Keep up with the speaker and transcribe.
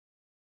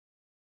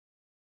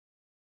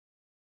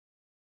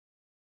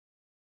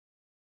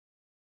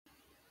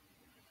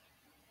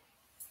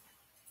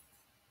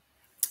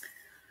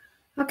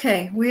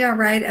Okay, we are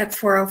right at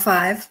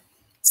 4:05,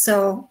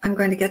 so I'm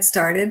going to get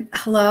started.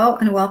 Hello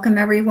and welcome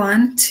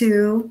everyone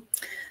to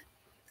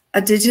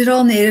a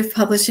digital native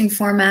publishing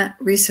format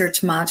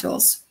research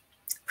modules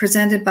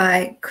presented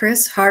by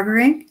Chris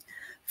Hartgerink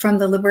from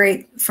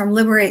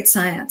Liberate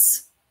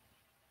Science.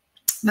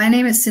 My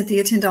name is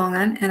Cynthia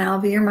Tindongan and I'll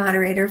be your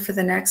moderator for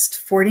the next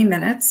 40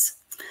 minutes.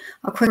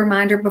 A quick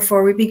reminder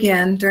before we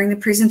begin, during the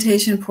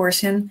presentation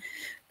portion,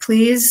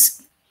 please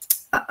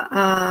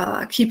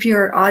keep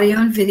your audio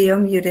and video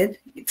muted.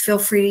 Feel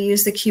free to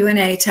use the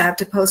Q&A tab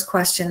to post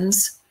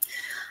questions,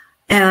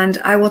 and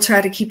I will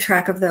try to keep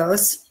track of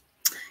those.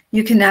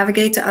 You can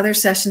navigate to other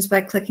sessions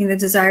by clicking the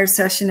desired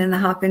session in the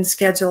hop-in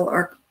schedule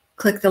or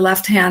click the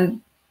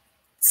left-hand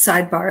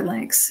sidebar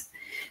links.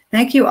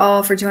 Thank you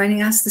all for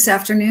joining us this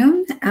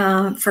afternoon.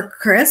 For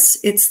Chris,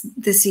 it's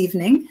this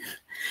evening,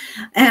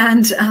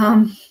 and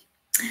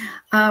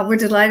we're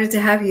delighted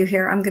to have you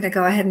here. I'm going to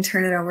go ahead and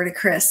turn it over to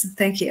Chris.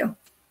 Thank you.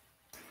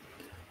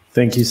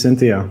 Thank you,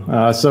 Cynthia.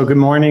 So good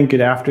morning, good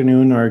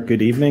afternoon, or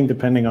good evening,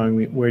 depending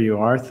on where you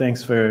are.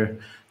 Thanks for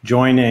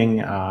joining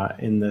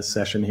in this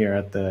session here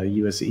at the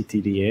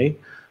USETDA.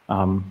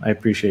 I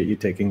appreciate you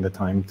taking the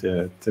time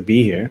to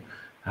be here.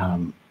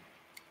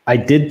 I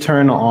did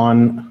turn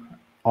on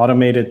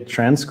automated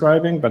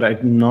transcribing, but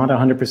I'm not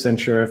 100%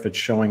 sure if it's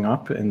showing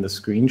up in the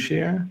screen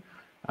share.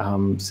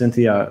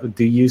 Cynthia,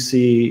 do you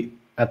see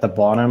at the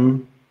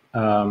bottom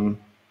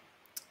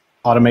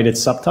automated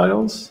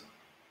subtitles?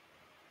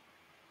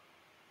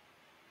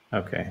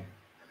 Okay,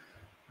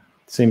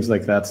 seems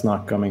like that's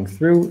not coming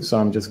through, so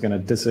I'm just going to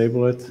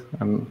disable it.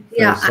 I'm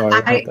very sorry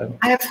about that.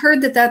 I have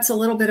heard that that's a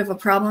little bit of a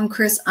problem,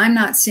 Chris. I'm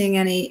not seeing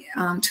any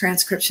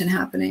transcription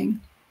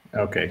happening.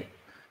 Okay,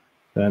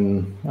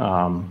 then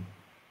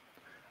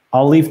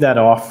I'll leave that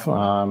off.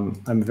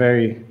 I'm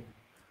very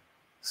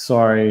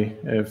sorry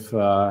if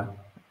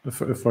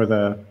for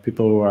the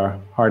people who are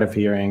hard of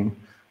hearing.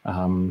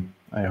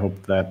 I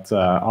hope that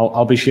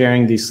I'll be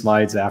sharing these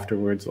slides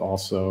afterwards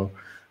also.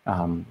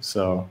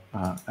 So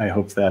I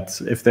hope that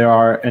if there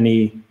are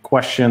any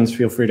questions,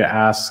 feel free to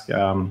ask.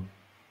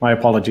 My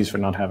apologies for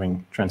not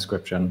having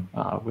transcription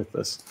with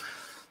this.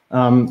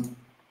 Oh,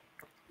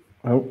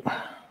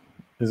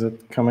 is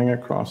it coming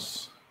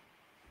across?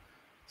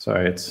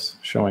 Sorry, it's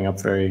showing up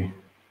very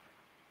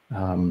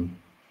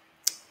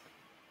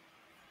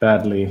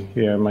badly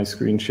here, my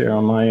screen share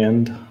on my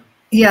end.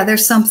 Yeah,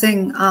 there's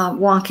something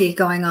wonky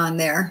going on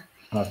there.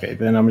 Okay,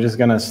 then I'm just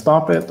going to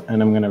stop it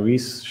and I'm going to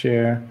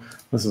reshare.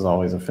 This is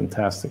always a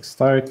fantastic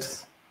start.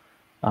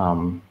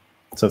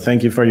 So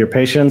thank you for your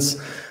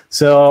patience.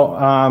 So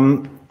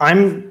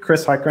I'm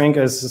Chris Hartgerink,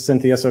 as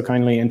Cynthia so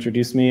kindly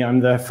introduced me.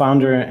 I'm the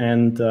founder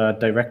and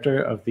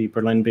director of the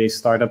Berlin-based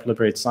startup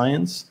Liberate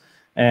Science.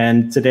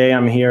 And today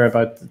I'm here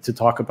to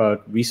talk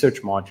about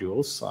research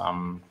modules,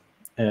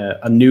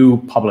 a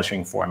new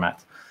publishing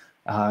format.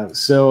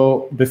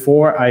 So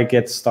before I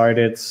get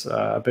started,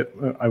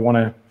 I want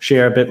to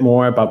share a bit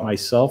more about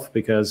myself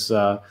because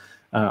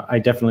I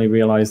definitely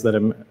realize that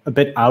I'm a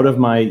bit out of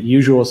my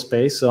usual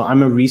space. So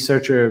I'm a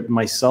researcher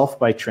myself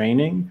by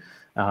training,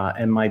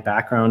 and my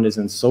background is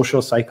in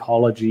social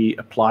psychology,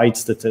 applied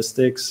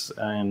statistics,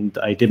 and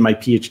I did my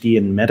PhD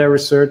in meta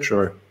research,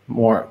 or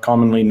more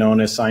commonly known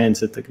as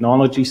science and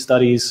technology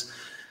studies,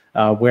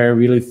 where I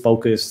really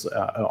focused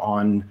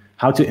on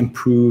how to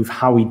improve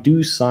how we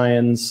do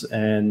science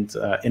and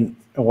in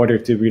order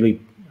to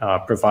really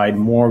provide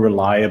more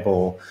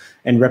reliable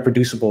and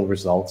reproducible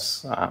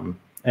results.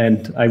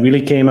 And I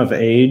really came of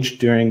age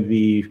during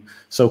the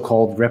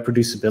so-called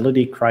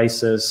reproducibility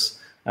crisis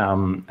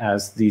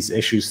as these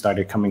issues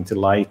started coming to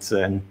light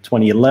in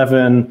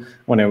 2011,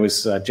 when I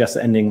was just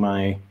ending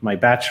my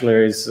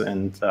bachelor's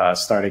and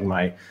starting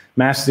my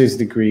master's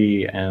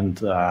degree. And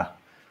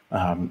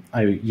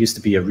I used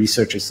to be a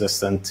research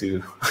assistant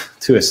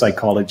to a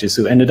psychologist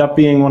who ended up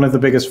being one of the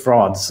biggest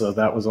frauds. So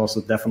that was also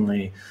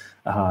definitely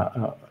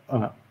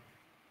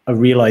a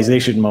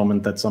realization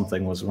moment that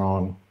something was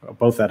wrong,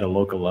 both at a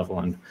local level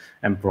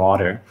and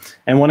broader.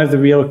 And one of the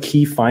real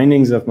key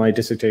findings of my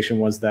dissertation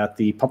was that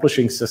the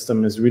publishing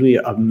system is really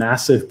a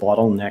massive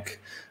bottleneck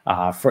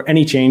for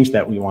any change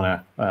that we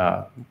want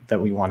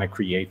to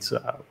create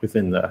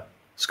within the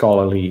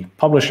scholarly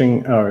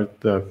publishing or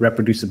the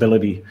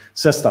reproducibility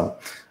system.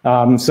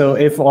 So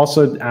if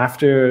also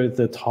after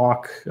the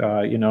talk,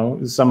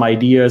 some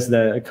ideas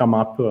that come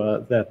up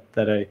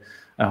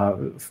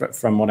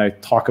from what I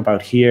talk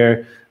about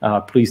here,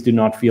 please do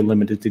not feel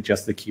limited to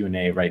just the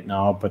Q&A right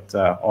now, but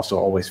also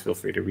always feel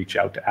free to reach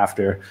out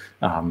after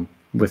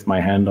with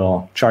my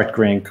handle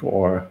Chartgerink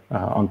or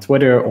on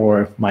Twitter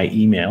or my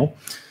email.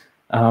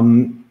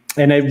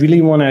 And I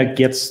really want to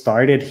get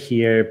started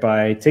here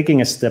by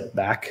taking a step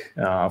back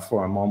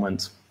for a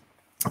moment.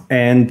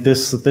 And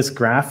this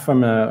graph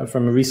from a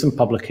recent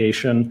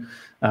publication,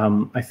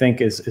 I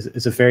think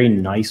is a very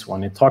nice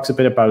one. It talks a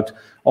bit about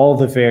all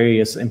the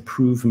various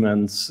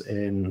improvements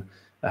in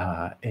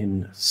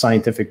in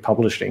scientific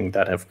publishing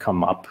that have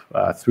come up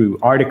through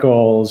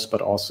articles,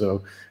 but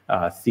also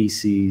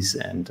theses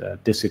and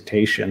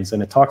dissertations.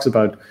 And it talks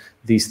about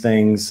these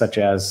things such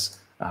as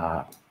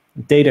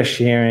data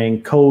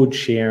sharing, code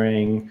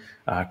sharing,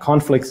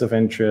 conflicts of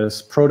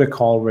interest,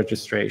 protocol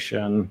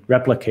registration,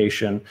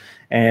 replication.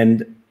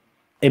 And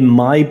in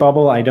my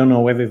bubble, I don't know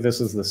whether this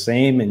is the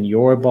same in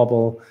your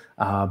bubble,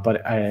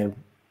 but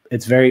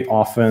it's very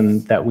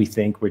often that we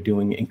think we're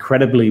doing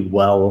incredibly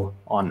well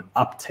on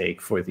uptake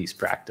for these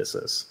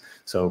practices.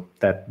 So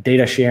that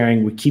data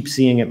sharing, we keep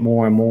seeing it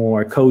more and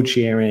more, code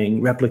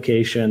sharing,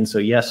 replication. So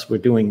yes, we're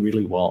doing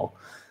really well.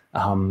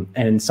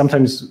 And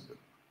sometimes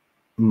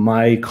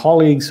my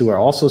colleagues who are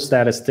also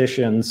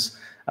statisticians,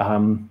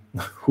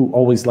 who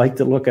always like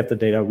to look at the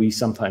data, we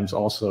sometimes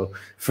also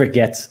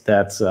forget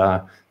that,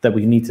 that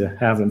we need to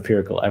have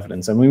empirical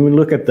evidence. And when we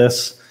look at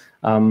this,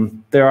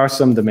 there are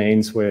some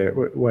domains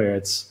where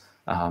it's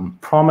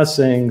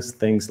promising,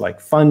 things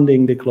like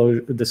funding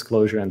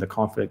disclosure and the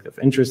conflict of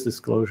interest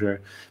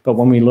disclosure. But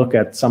when we look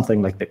at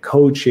something like the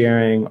code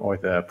sharing or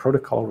the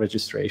protocol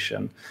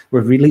registration,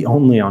 we're really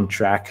only on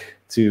track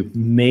to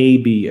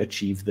maybe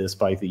achieve this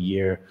by the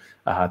year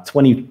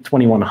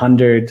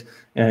 2100,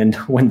 and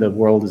when the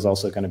world is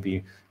also going to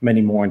be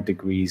many more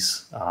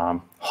degrees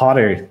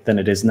hotter than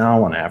it is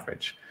now on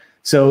average.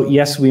 So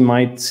yes, we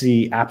might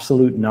see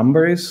absolute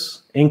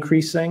numbers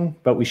increasing,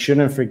 but we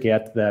shouldn't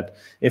forget that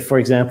if, for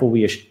example,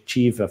 we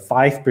achieve a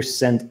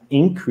 5%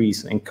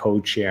 increase in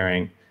code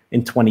sharing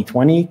in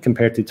 2020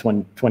 compared to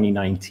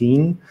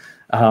 2019,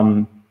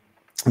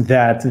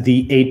 that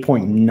the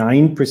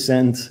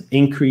 8.9%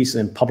 increase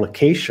in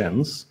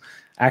publications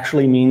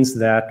actually means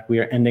that we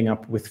are ending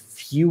up with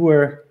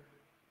fewer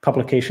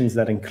publications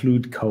that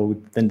include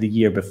code than the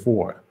year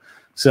before.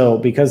 So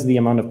because the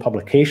amount of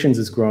publications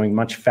is growing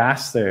much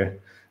faster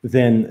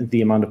than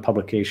the amount of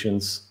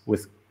publications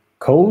with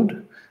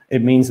code,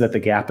 it means that the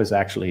gap is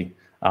actually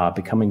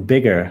becoming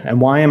bigger.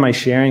 And why am I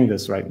sharing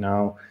this right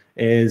now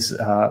is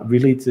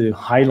really to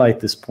highlight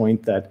this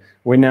point that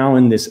we're now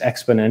in this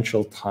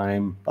exponential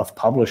time of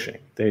publishing.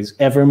 There's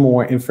ever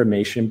more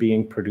information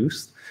being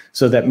produced.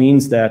 So that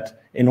means that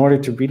in order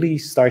to really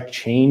start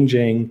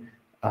changing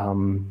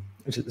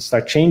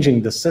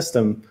the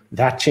system,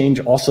 that change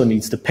also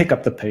needs to pick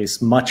up the pace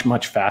much,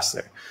 much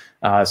faster.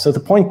 So the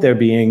point there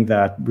being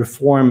that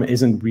reform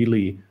isn't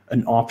really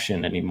an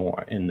option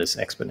anymore in this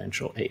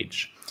exponential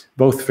age,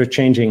 both for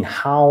changing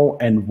how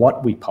and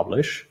what we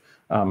publish,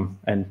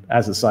 and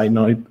as a side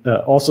note,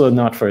 also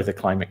not for the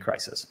climate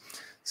crisis.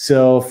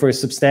 So for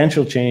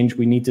substantial change,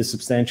 we need to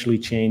substantially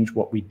change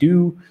what we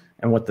do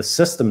and what the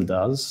system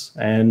does,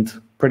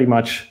 and pretty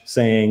much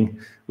saying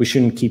we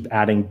shouldn't keep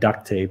adding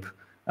duct tape,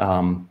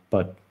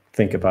 but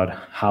think about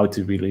how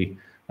to really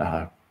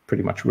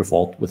pretty much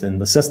revolt within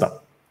the system.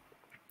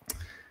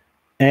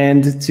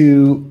 And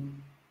to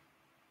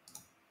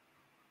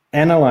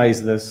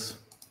analyze this,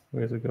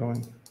 where's it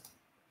going?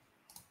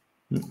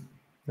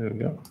 There we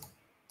go.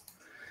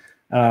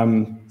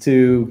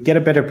 To get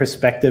a better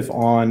perspective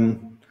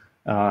on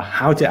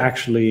how to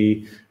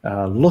actually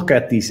look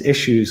at these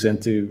issues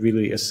and to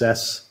really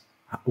assess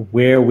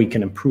where we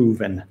can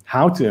improve and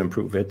how to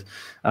improve it,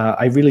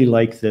 I really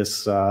like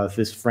this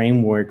this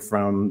framework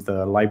from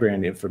the Library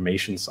and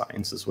Information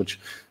Sciences, which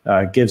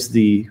gives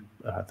the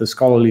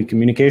scholarly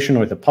communication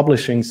or the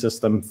publishing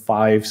system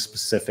 5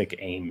 specific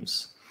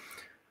aims.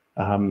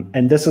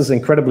 And this is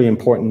incredibly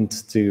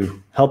important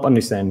to help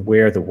understand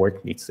where the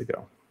work needs to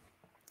go.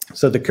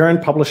 So the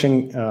current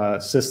publishing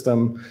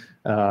system,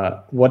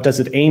 what does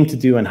it aim to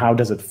do and how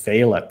does it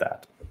fail at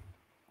that?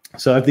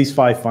 So of these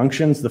 5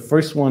 functions, the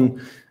first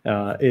one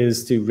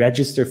is to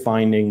register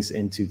findings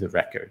into the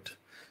record.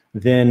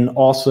 Then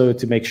also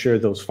to make sure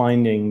those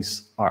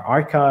findings are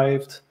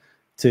archived,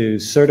 to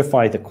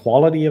certify the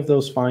quality of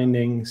those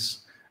findings,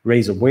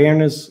 raise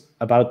awareness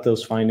about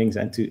those findings,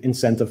 and to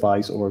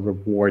incentivize or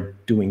reward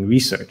doing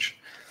research.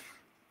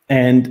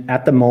 And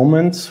at the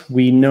moment,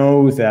 we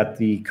know that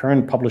the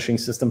current publishing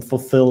system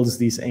fulfills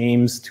these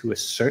aims to a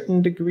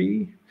certain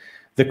degree.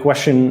 The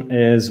question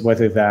is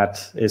whether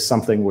that is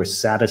something we're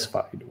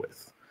satisfied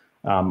with,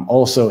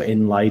 also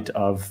in light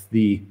of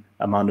the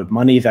amount of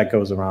money that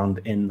goes around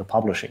in the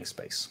publishing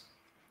space.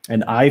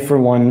 And I, for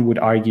one, would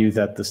argue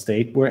that the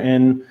state we're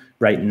in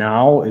right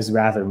now is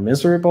rather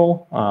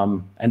miserable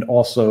and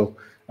also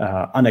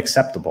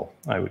unacceptable,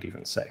 I would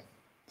even say.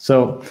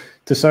 So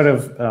to sort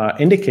of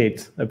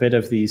indicate a bit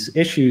of these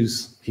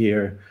issues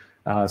here,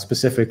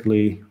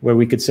 specifically where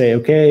we could say,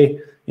 okay,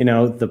 you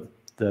know,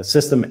 the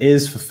system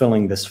is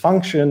fulfilling this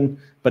function,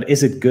 but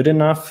is it good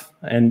enough?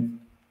 And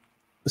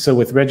so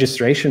with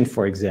registration,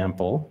 for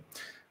example,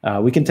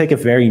 we can take a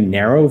very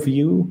narrow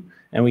view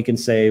and we can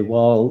say,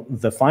 well,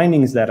 the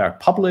findings that are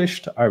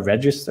published are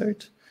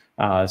registered.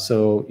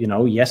 So, you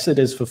know, yes, it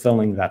is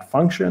fulfilling that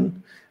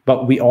function,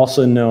 but we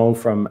also know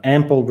from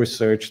ample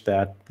research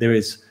that there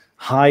is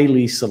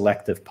highly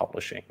selective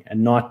publishing,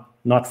 and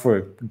not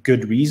for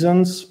good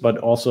reasons, but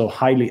also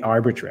highly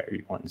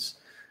arbitrary ones,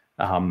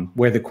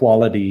 where the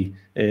quality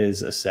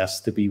is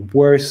assessed to be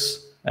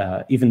worse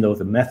even though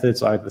the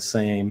methods are the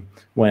same,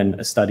 when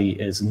a study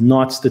is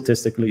not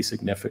statistically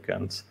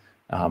significant,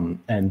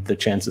 and the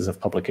chances of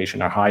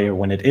publication are higher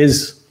when it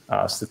is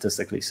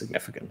statistically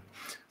significant.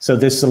 So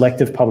this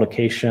selective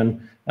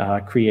publication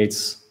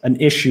creates an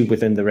issue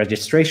within the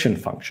registration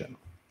function.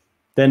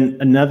 Then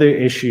another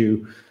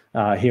issue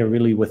here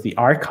really with the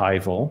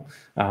archival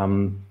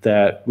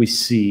that we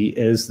see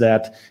is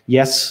that,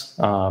 yes,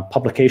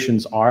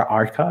 publications are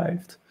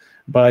archived,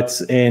 but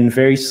in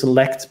very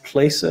select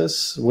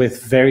places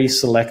with very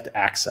select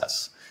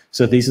access.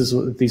 So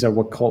these are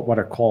what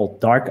are called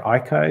dark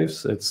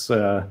archives. It's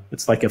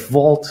like a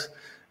vault.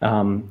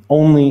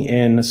 Only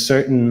in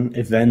certain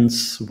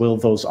events will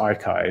those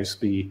archives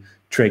be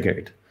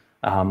triggered.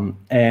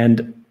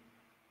 And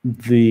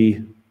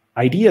the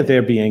idea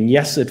there being,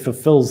 yes, it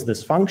fulfills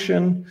this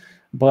function,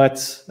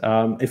 but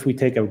if we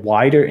take a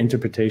wider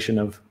interpretation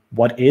of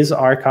what is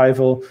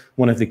archival,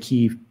 one of the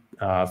key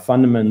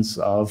fundamentals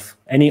of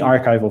any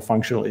archival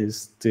function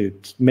is to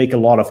make a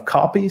lot of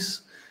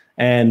copies.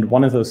 And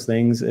one of those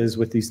things is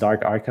with these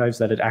dark archives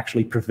that it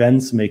actually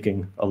prevents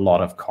making a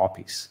lot of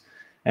copies.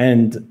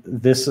 And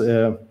this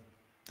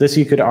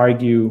you could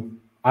argue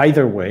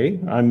either way.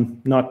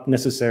 I'm not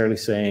necessarily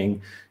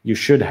saying you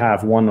should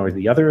have one or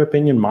the other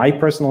opinion. My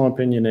personal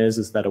opinion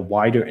is that a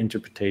wider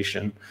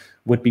interpretation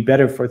would be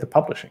better for the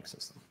publishing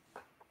system.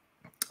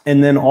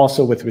 And then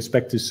also with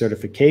respect to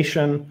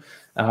certification,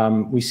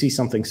 we see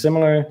something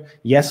similar.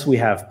 Yes, we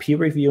have peer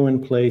review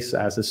in place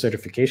as a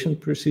certification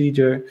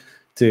procedure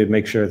to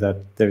make sure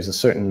that there's a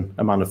certain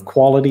amount of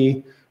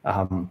quality.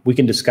 We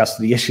can discuss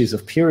the issues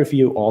of peer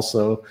review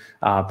also,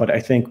 but I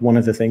think one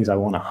of the things I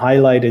want to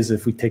highlight is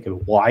if we take a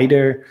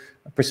wider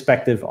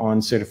perspective on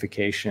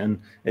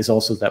certification is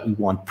also that we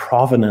want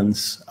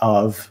provenance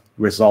of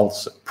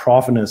results,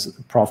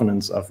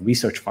 provenance of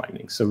research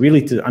findings. So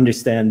really to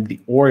understand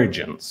the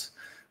origins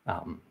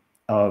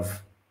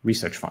of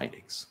research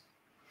findings.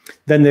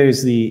 Then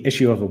there's the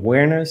issue of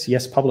awareness.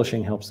 Yes,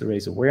 publishing helps to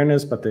raise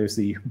awareness, but there's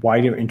the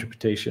wider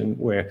interpretation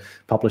where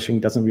publishing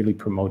doesn't really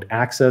promote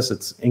access.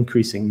 It's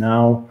increasing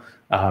now,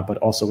 but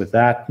also with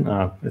that,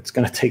 it's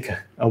going to take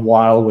a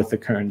while with the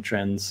current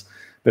trends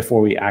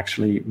before we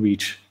actually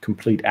reach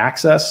complete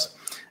access.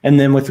 And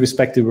then with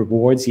respect to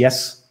rewards,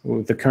 yes,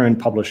 the current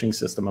publishing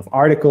system of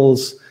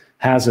articles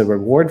has a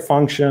reward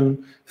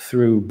function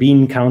through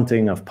bean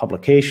counting of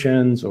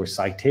publications or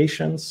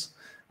citations.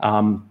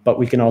 But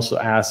we can also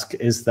ask,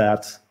 is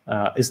that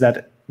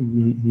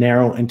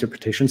narrow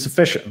interpretation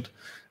sufficient?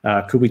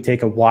 Could we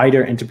take a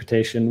wider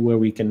interpretation where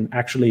we can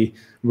actually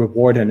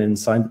reward and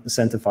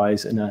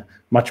incentivize in a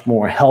much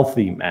more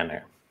healthy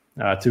manner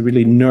to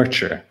really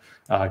nurture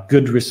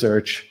good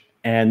research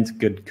and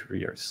good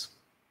careers?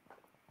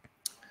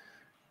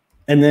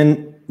 And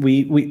then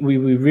we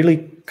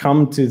really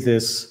come to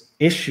this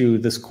issue,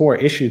 this core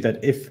issue,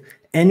 that if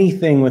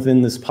anything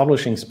within this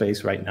publishing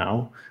space right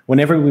now,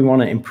 whenever we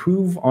want to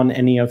improve on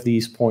any of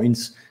these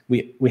points,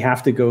 we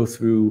have to go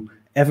through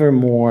ever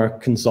more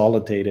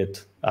consolidated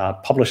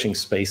publishing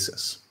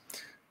spaces.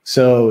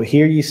 So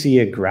here you see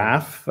a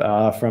graph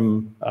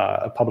from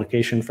a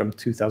publication from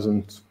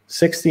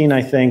 2016,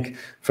 I think,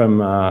 from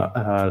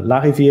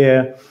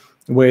Larivière,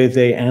 where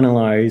they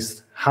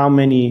analyzed how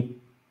many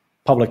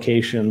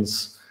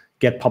publications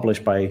get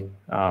published by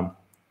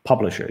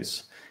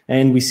publishers.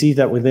 And we see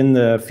that within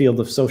the field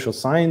of social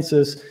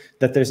sciences,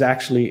 that there's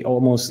actually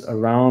almost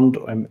around,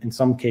 in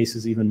some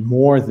cases, even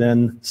more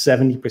than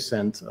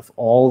 70% of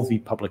all the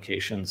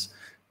publications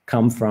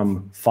come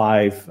from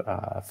five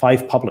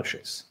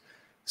publishers.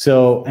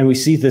 So, and we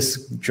see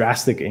this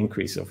drastic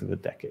increase over the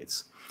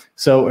decades.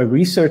 So a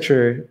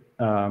researcher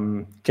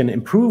can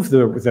improve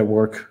their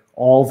work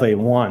all they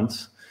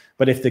want,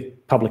 but if the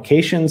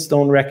publications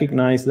don't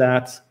recognize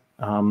that,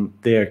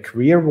 their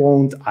career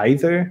won't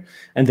either,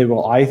 and they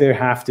will either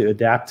have to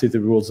adapt to the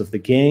rules of the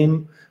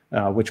game,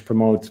 which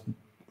promote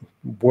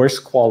worse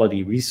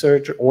quality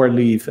research, or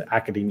leave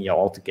academia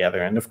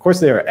altogether. And of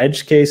course, there are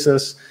edge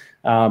cases,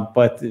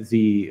 but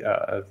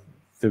the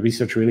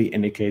research really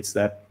indicates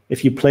that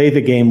if you play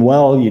the game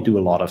well, you do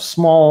a lot of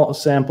small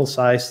sample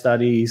size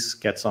studies,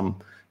 get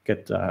some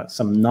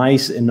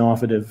nice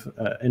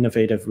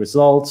innovative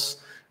results.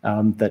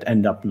 That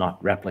end up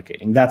not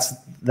replicating.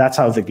 That's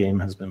how the game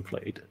has been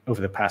played over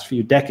the past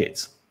few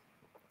decades.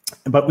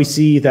 But we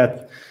see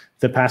that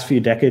the past few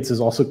decades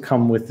has also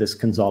come with this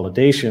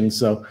consolidation.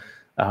 So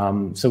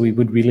we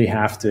would really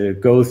have to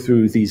go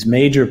through these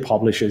major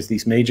publishers,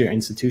 these major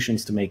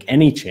institutions to make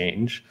any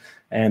change.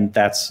 And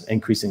that's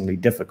increasingly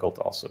difficult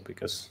also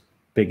because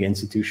big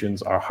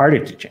institutions are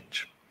harder to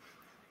change.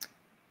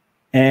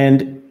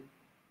 And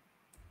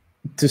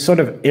to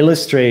sort of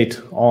illustrate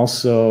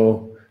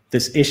also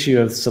this issue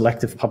of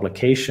selective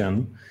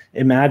publication,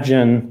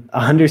 imagine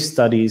 100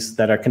 studies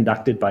that are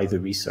conducted by the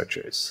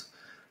researchers.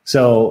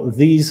 So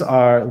this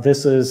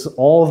is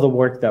all the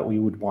work that we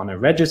would want to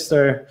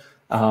register,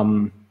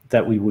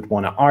 that we would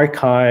want to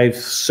archive,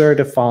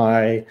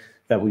 certify,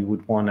 that we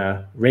would want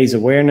to raise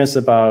awareness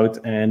about,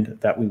 and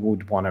that we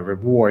would want to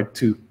reward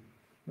to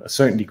a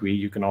certain degree.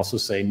 You can also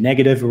say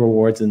negative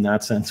rewards in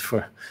that sense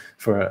for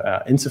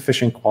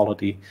insufficient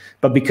quality.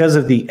 But because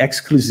of the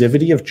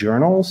exclusivity of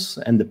journals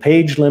and the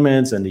page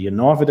limits and the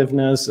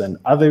innovativeness and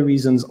other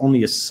reasons,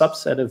 only a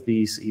subset of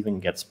these even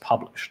gets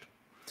published.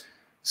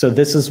 So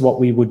this is what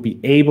we would be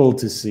able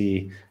to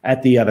see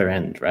at the other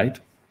end, right?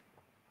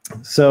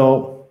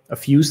 So a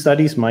few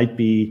studies might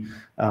be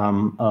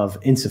of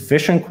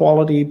insufficient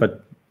quality,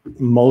 but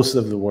most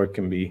of the work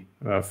can be,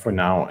 for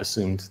now,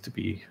 assumed to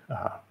be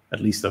at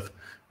least of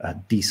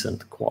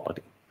decent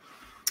quality.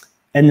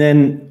 And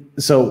then,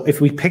 so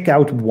if we pick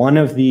out one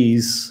of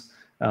these,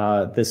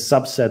 this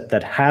subset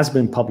that has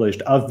been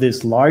published of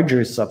this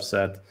larger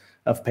subset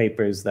of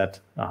papers that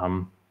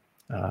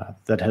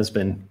that has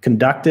been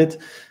conducted,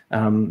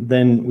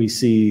 then we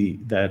see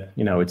that,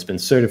 you know, it's been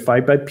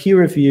certified by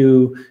peer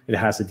review, it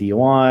has a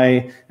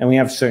DOI, and we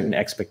have certain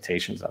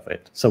expectations of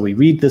it. So we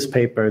read this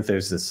paper,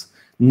 there's this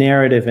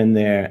narrative in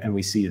there, and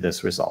we see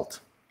this result.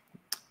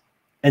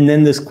 And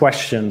then this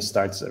question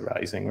starts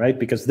arising, right?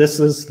 Because this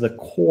is the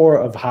core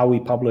of how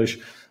we publish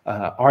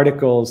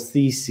articles,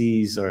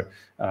 theses, or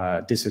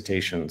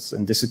dissertations.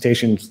 And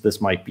dissertations, this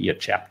might be a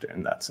chapter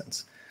in that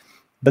sense.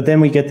 But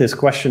then we get this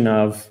question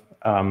of,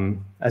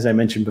 as I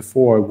mentioned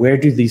before, where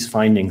do these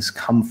findings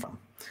come from?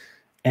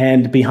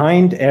 And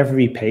behind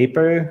every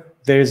paper,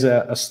 there's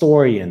a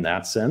story in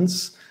that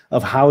sense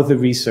of how the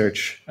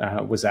research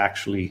was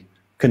actually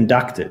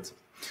conducted.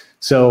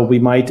 So we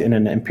might, in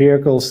an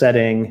empirical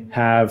setting,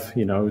 have,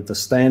 you know, the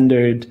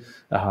standard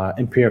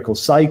empirical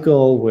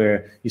cycle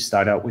where you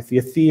start out with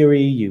your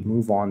theory, you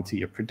move on to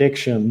your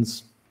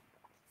predictions,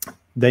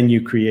 then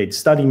you create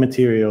study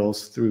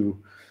materials through,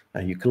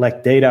 you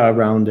collect data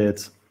around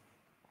it,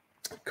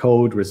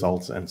 code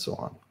results, and so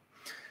on.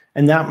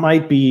 And that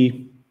might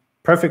be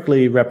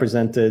perfectly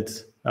represented.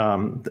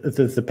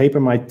 The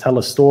paper might tell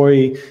a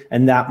story,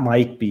 and that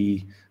might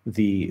be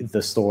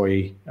the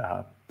story,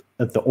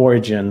 the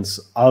origins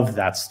of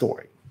that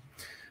story.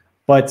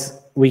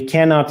 But we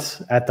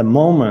cannot, at the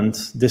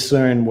moment,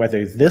 discern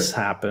whether this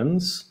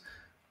happens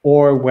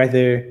or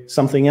whether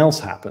something else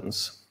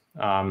happens.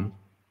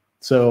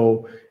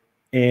 So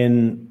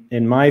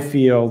in my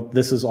field,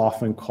 this is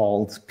often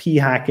called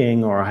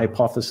p-hacking or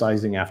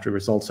hypothesizing after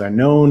results are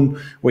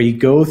known, where you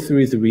go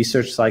through the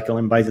research cycle,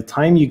 and by the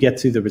time you get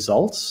to the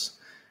results,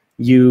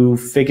 you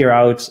figure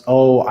out,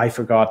 oh, I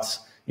forgot,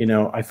 you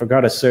know, I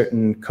forgot a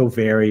certain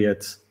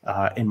covariate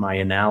in my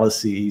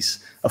analyses.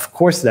 Of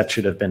course, that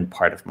should have been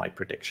part of my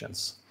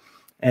predictions.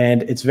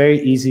 And it's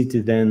very easy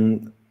to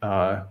then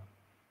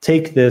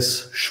take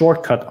this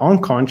shortcut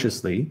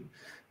unconsciously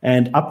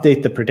and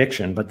update the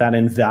prediction, but that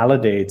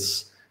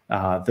invalidates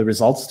the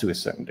results to a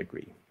certain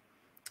degree.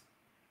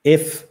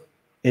 If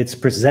it's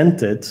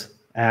presented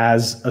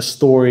as a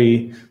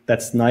story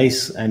that's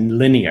nice and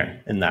linear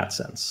in that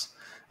sense.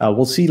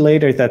 We'll see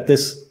later that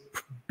this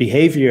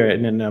behavior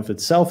in and of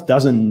itself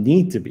doesn't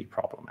need to be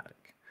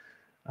problematic.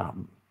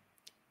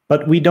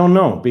 But we don't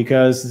know,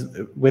 because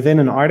within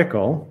an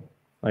article,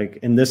 like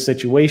in this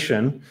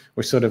situation,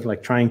 we're sort of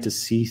like trying to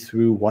see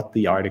through what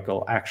the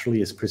article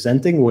actually is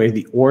presenting, where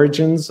the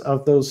origins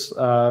of those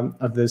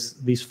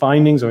these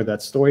findings or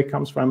that story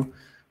comes from,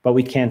 but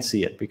we can't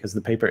see it because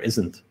the paper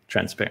isn't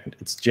transparent.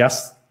 It's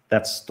just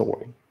that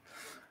story.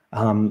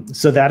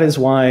 So that is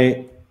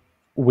why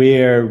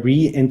we're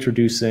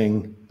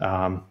reintroducing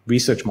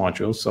research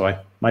modules. So I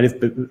might have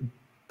been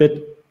a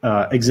bit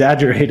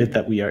exaggerated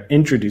that we are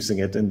introducing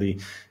it in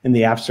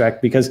the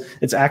abstract, because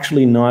it's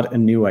actually not a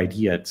new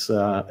idea.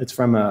 It's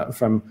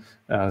from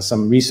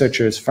some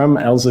researchers from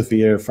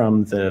Elsevier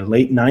from the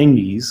late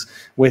 90s,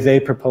 where they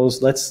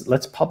proposed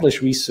let's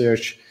publish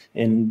research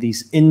in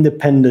these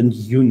independent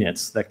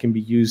units that can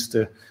be used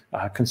to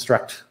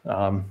construct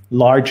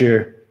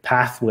larger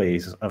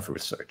pathways of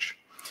research.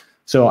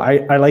 So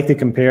I like to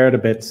compare it a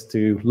bit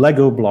to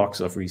Lego blocks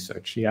of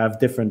research. You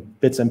have different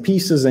bits and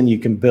pieces, and you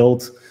can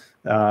build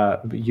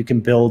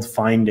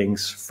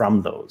findings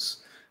from those.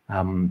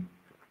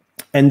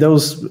 And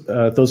those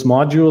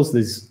modules,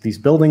 these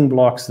building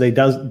blocks, they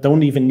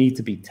don't even need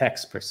to be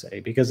text per se,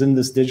 because in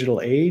this digital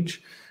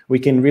age, we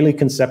can really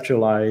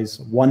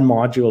conceptualize one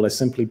module as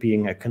simply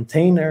being a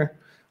container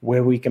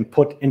where we can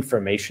put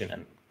information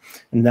in.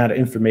 And that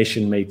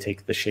information may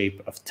take the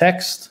shape of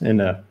text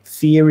in a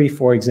theory,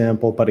 for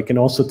example, but it can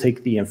also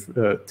take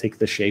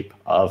the shape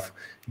of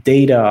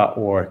data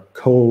or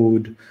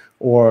code,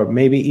 or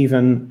maybe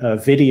even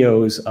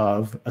videos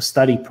of a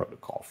study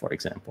protocol, for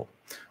example,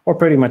 or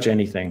pretty much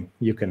anything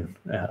you can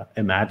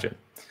imagine.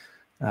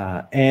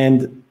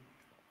 And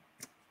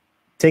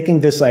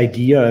taking this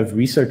idea of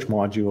research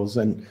modules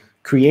and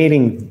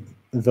creating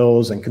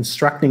those and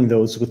constructing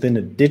those within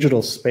a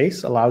digital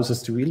space allows us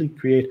to really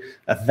create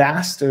a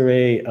vast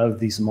array of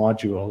these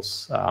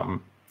modules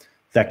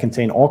that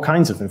contain all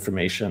kinds of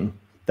information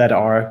that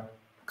are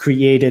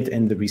created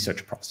in the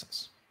research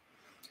process.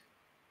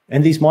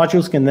 And these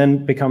modules can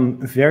then become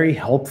very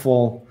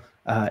helpful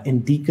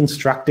in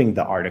deconstructing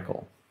the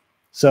article.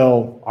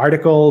 So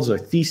articles or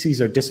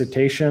theses or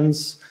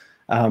dissertations,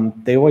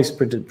 they always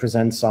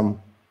present some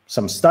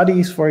some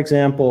studies, for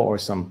example, or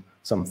some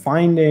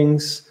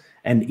findings,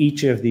 and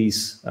each of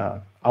these,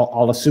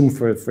 I'll assume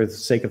for the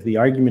sake of the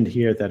argument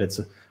here that it's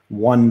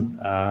one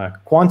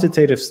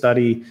quantitative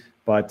study,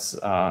 but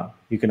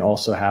you can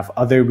also have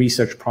other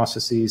research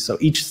processes. So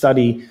each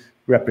study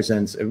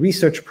represents a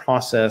research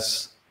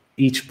process.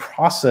 Each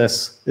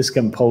process is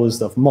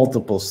composed of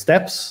multiple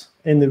steps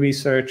in the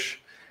research,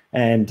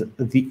 and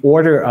the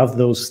order of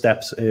those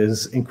steps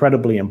is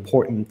incredibly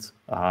important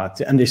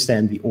to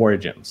understand the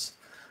origins.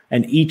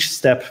 And each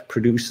step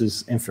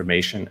produces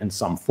information in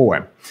some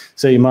form.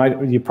 So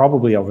you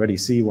probably already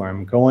see where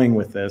I'm going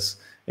with this,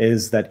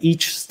 is that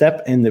each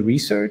step in the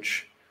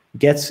research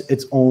gets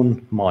its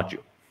own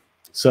module.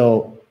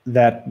 So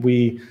that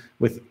with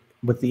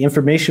the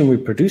information we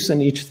produce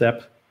in each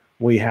step,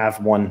 we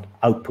have one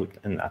output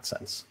in that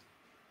sense.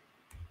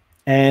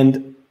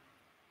 And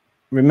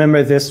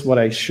remember this, what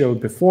I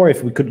showed before,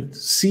 if we could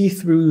see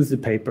through the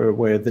paper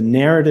where the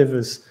narrative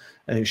is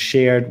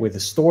shared, where the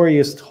story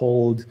is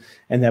told,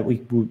 and that we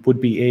would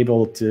be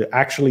able to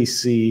actually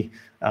see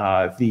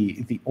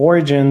the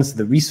origins,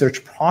 the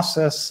research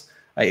process,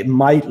 it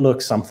might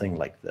look something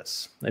like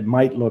this. It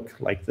might look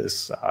like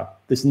this,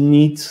 this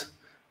neat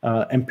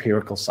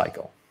empirical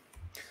cycle.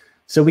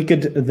 So we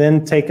could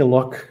then take a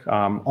look.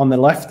 On the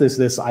left is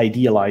this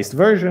idealized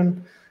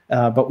version,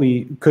 but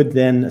we could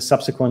then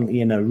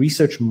subsequently, in a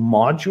research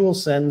module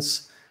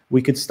sense,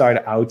 we could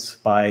start out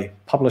by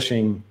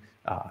publishing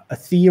a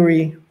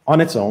theory on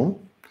its own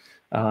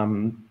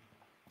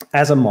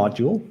as a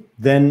module,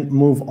 then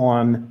move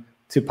on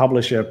to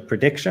publish a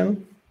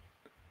prediction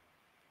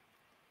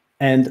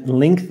and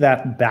link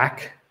that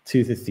back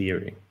to the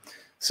theory.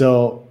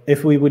 So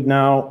if we would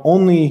now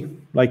only,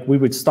 like we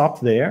would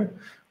stop there,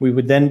 we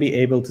would then be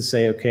able to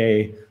say,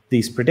 okay,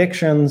 these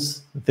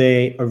predictions,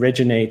 they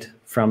originate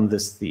from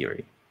this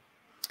theory.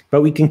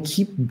 But we can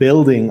keep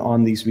building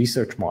on these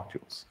research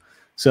modules.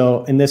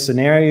 So in this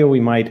scenario, we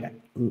might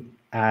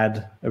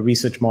add a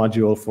research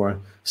module for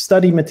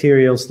study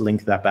materials,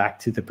 link that back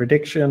to the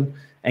prediction,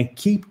 and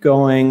keep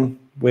going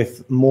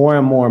with more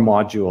and more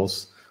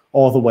modules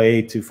all the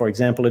way to, for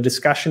example, a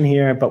discussion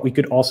here, but we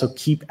could also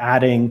keep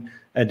adding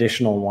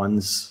additional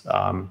ones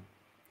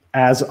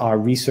as our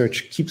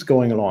research keeps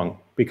going along,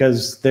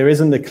 because there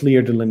isn't a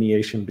clear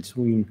delineation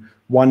between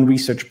one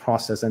research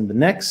process and the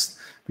next,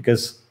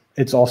 because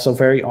it's also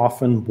very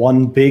often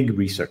one big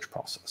research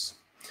process.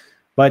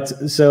 But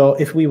so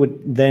if we would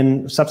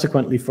then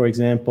subsequently, for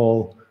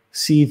example,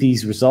 see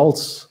these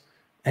results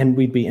and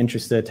we'd be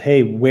interested,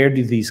 hey, where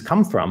do these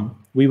come from?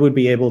 We would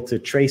be able to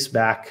trace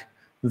back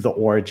the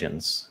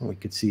origins. We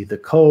could see the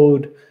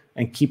code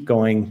and keep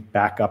going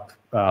back up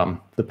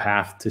the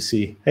path to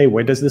see, hey,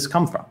 where does this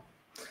come from?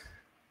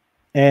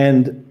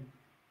 And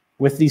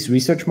with these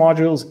research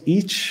modules,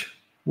 each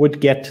would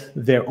get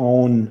their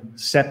own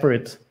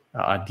separate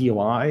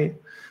DOI.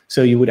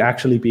 So you would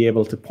actually be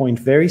able to point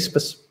very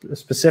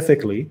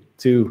specifically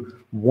to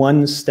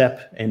one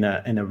step in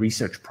a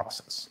research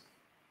process.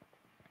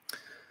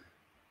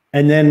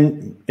 And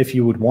then if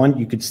you would want,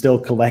 you could still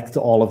collect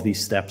all of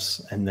these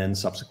steps and then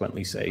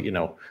subsequently say, you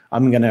know,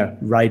 I'm going to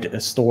write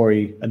a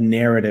story, a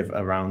narrative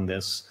around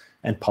this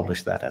and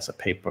publish that as a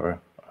paper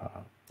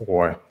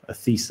or a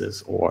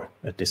thesis or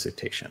a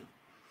dissertation.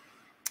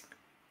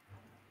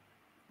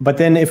 But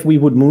then if we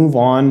would move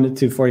on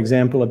to, for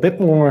example, a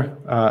bit more,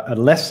 a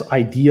less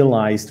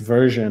idealized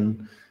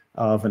version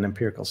of an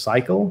empirical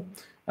cycle,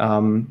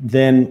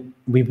 then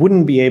we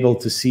wouldn't be able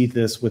to see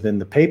this within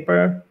the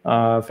paper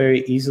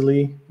very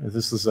easily.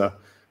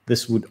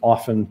 This would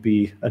often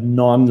be a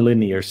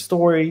non-linear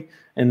story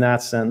in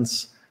that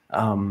sense,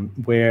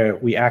 where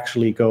we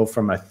actually go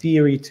from a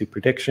theory to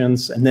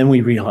predictions, and then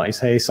we realize,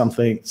 hey,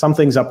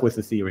 something's up with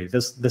the theory.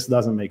 This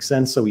doesn't make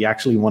sense, so we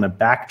actually want to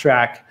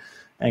backtrack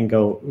and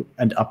go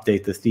and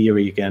update the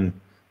theory again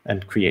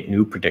and create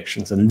new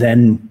predictions, and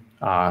then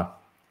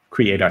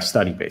create our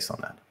study based on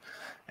that.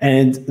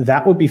 And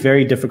that would be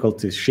very difficult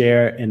to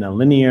share in a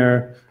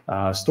linear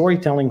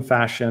storytelling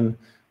fashion,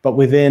 but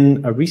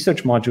within a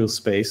research module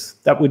space,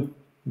 that would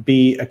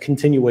be a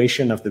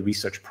continuation of the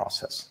research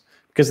process,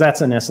 because that's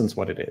in essence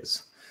what it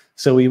is.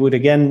 So we would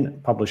again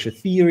publish a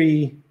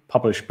theory,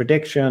 publish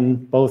prediction,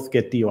 both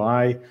get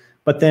DOI,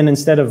 but then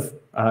instead of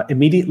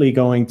immediately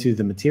going to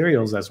the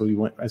materials as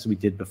we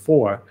did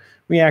before,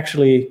 we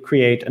actually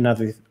create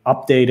another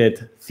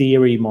updated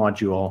theory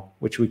module,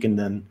 which we can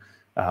then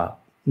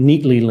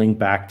neatly link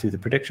back to the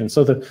prediction.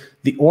 So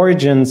the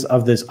origins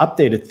of this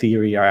updated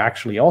theory are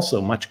actually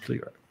also much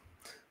clearer.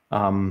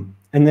 And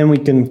then we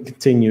can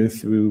continue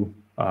through,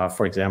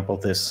 for example,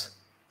 this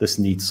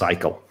neat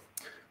cycle.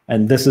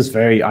 And this is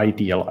very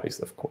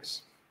idealized, of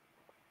course.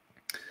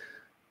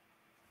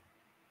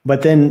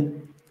 But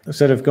then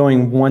sort of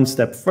going one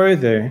step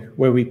further,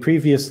 where we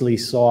previously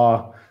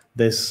saw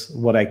this,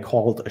 what I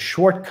called a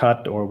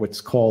shortcut, or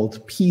what's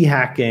called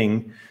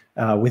p-hacking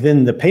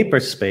within the paper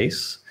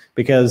space,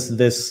 because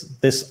this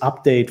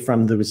update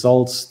from the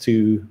results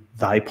to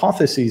the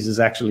hypotheses is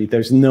actually,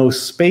 there's no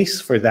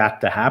space for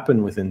that to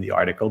happen within the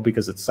article,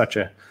 because it's such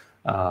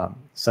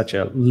such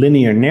a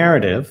linear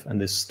narrative and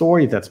this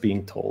story that's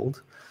being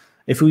told,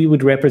 if we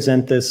would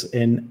represent this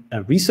in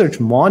a research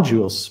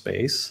module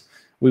space,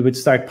 we would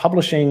start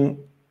publishing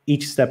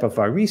each step of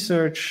our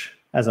research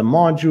as a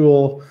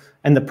module,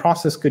 and the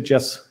process could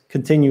just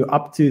continue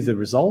up to the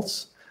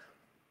results.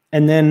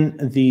 And then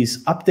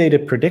these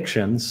updated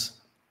predictions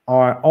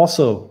are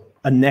also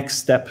a next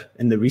step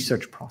in the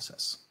research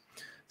process.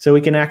 So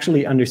we can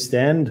actually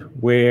understand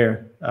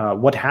where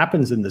what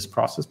happens in this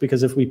process,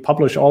 because if we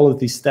publish all of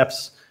these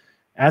steps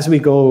as we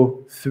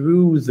go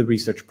through the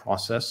research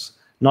process,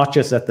 not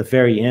just at the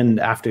very end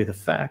after the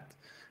fact,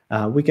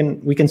 we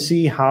can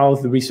see how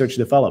the research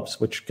develops,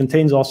 which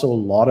contains also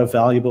a lot of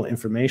valuable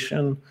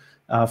information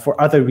for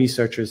other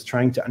researchers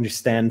trying to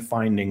understand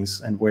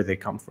findings and where they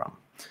come from.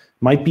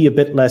 Might be a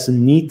bit less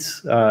neat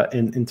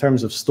in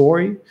terms of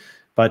story,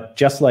 but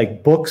just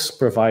like books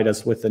provide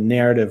us with a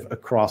narrative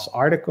across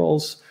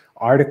articles,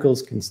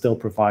 articles can still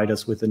provide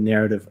us with a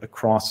narrative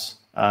across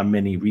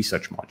many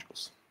research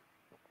modules.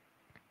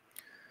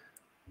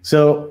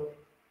 So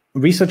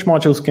research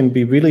modules can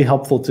be really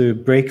helpful to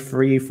break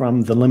free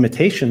from the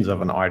limitations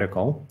of an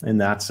article in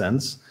that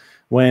sense,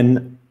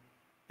 when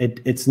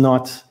it's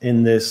not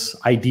in this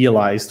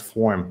idealized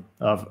form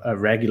of a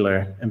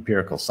regular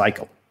empirical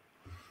cycle.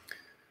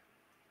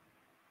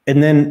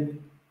 And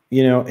then,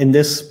 you know, in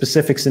this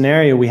specific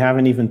scenario, we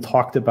haven't even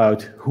talked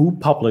about who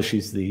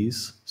publishes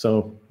these.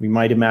 So we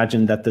might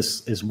imagine that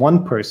this is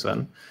one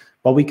person,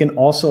 but we can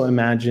also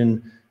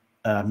imagine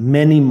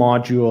many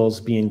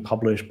modules being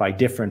published by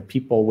different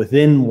people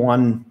within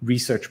one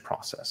research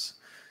process.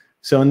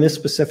 So in this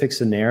specific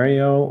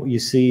scenario, you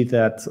see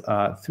that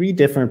 3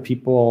 different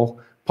people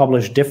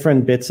publish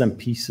different bits and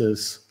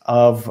pieces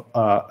of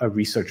a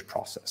research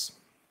process.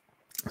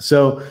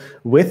 So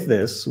with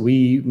this,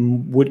 we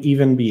would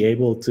even be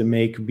able to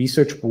make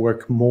research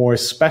work more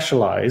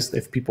specialized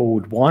if people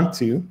would want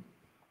to.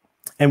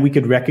 And we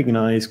could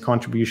recognize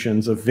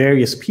contributions of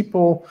various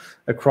people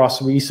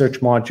across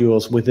research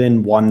modules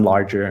within one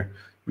larger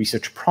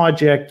research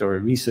project or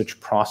research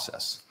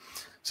process.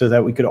 So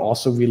that we could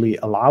also really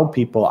allow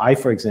people, I,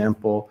 for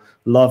example,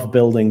 love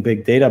building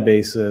big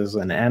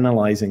databases and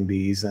analyzing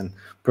these and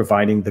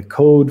providing the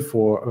code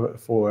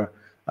for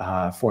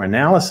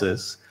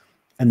analysis.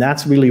 And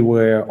that's really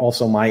where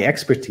also my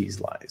expertise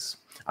lies.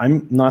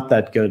 I'm not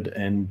that good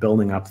in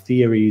building up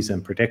theories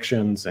and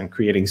predictions and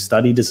creating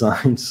study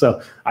designs.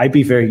 So I'd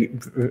be very,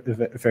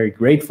 very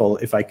grateful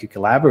if I could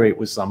collaborate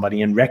with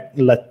somebody and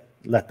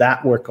let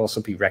that work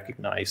also be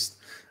recognized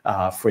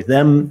for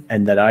them,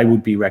 and that I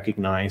would be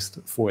recognized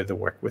for the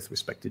work with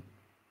respect to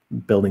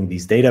building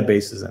these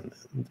databases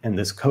and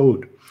this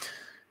code.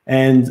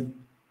 And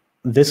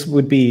this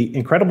would be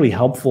incredibly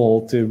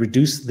helpful to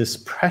reduce this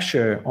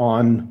pressure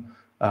on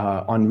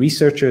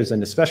researchers,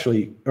 and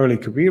especially early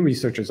career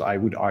researchers, I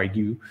would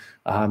argue,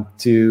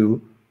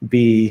 to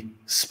be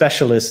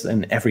specialists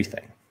in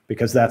everything,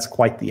 because that's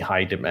quite the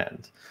high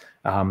demand.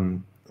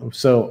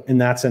 So in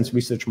that sense,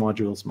 research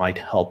modules might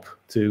help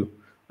to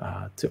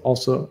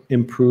also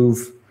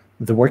improve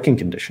the working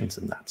conditions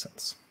in that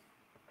sense.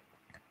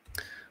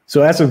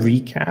 So as a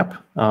recap,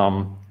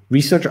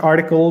 research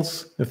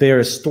articles, if they are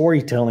a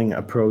storytelling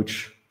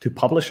approach to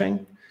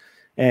publishing,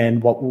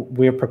 and what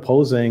we're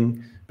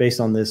proposing based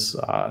on this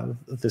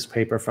this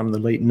paper from the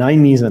late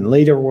 90s and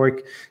later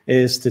work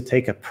is to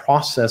take a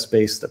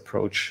process-based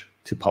approach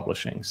to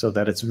publishing, so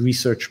that it's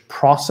research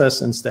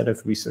process instead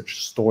of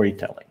research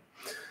storytelling.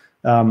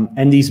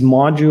 And these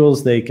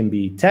modules, they can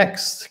be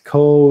text,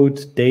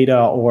 code, data,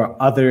 or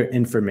other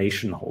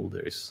information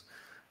holders.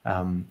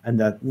 And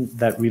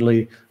that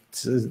really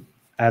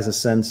has a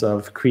sense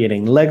of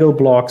creating Lego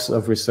blocks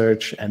of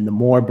research, and the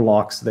more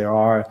blocks there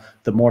are,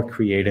 the more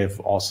creative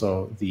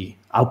also the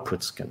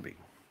outputs can be.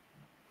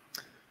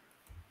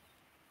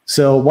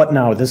 So what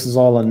now? This is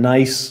all a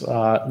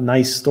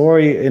nice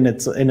story in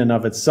and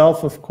of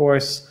itself, of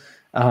course.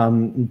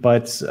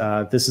 But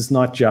this is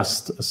not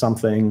just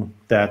something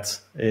that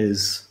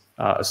is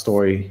a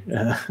story.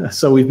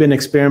 So we've been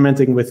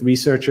experimenting with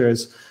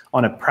researchers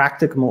on a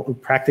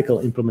practical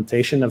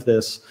implementation of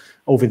this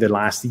over the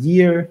last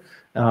year,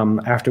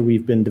 after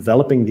we've been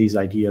developing these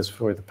ideas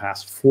for the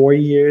past 4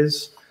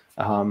 years,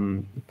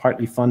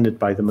 partly funded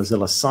by the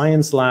Mozilla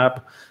Science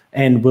Lab.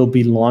 And we'll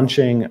be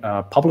launching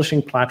a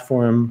publishing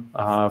platform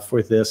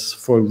for this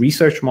for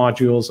research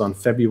modules on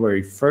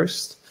February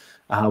 1st.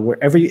 Where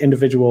every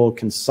individual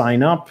can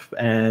sign up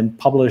and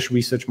publish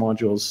research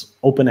modules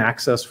open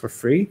access for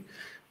free.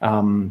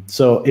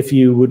 So if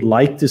you would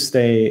like to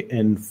stay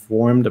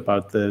informed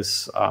about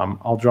this,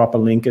 I'll drop a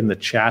link in the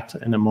chat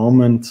in a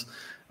moment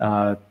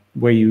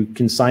where you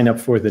can sign up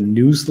for the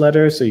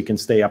newsletter so you can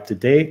stay up to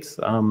date.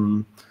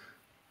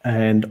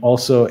 And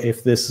also,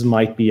 if this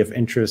might be of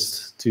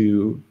interest,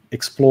 to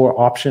explore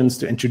options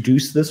to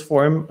introduce this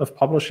form of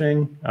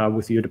publishing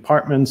with your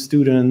department,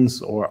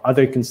 students, or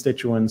other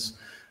constituents.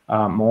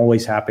 I'm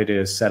always happy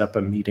to set up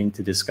a meeting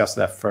to discuss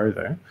that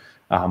further.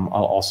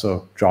 I'll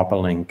also drop a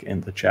link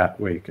in the chat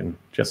where you can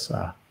just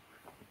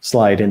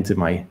slide into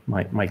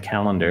my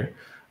calendar.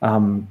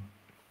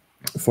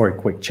 for a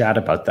quick chat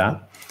about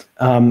that.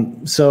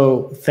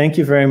 So thank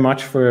you very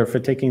much for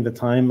taking the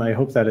time. I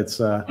hope that it's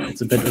a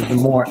bit of a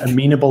more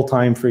amenable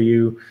time for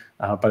you,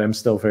 but I'm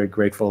still very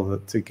grateful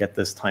to get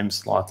this time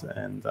slot,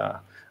 and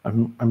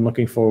I'm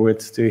looking forward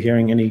to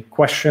hearing any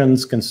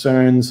questions,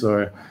 concerns,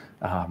 or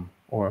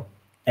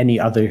any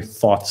other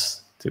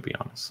thoughts, to be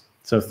honest.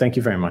 So thank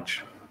you very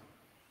much.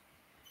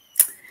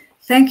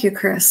 Thank you,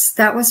 Chris.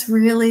 That was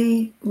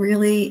really,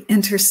 really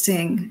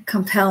interesting,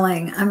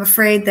 compelling. I'm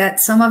afraid that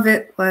some of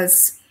it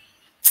was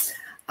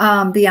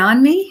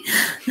beyond me,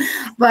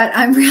 but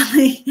I'm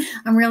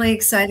really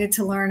excited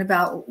to learn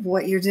about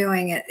what you're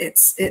doing.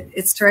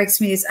 It strikes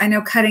me as, I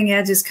know cutting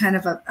edge is kind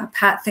of a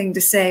pat thing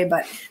to say,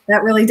 but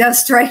that really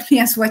does strike me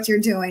as what you're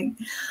doing.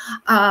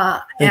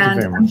 And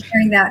I'm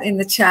hearing that in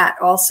the chat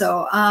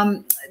also.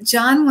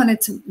 John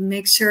wanted to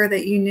make sure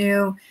that you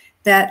knew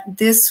that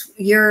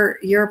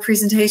your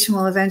presentation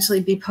will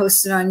eventually be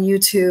posted on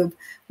YouTube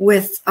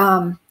with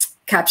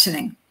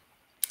captioning.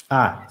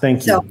 Ah, thank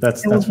you. So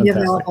that's it will be fantastic.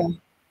 available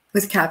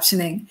with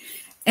captioning.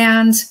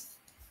 And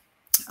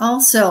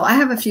also, I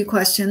have a few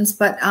questions,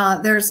 but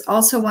there's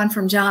also one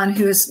from John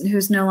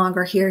who's no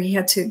longer here. He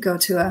had to go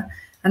to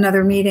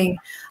another meeting.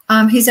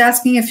 He's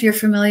asking if you're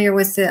familiar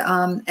with the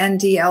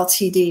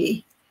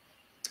NDLTD.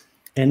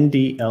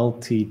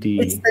 NDLTD.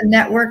 It's the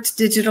Networked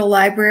Digital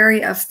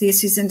Library of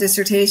Theses and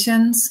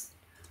Dissertations.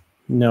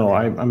 No,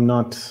 I'm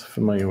not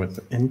familiar with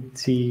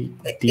NTDL.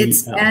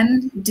 It's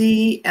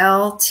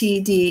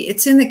NDLTD.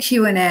 It's in the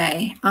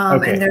Q&A,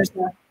 Okay. and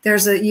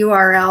there's a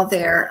URL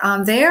there.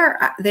 They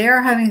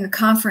are having a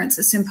conference,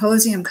 a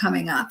symposium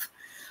coming up,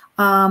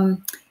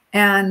 and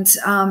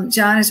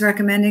John is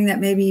recommending that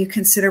maybe you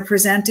consider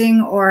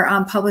presenting or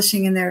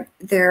publishing in their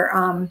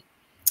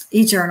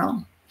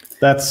e-journal.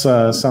 That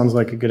sounds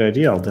like a good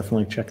idea. I'll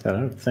definitely check that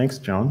out. Thanks,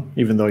 John,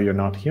 even though you're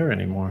not here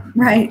anymore.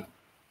 Right.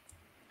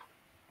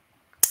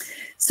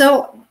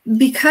 So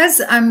because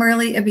I'm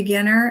really a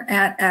beginner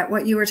at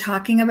what you were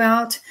talking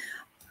about,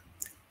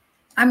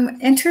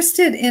 I'm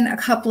interested in a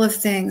couple of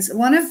things.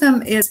 One of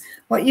them is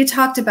what you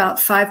talked about,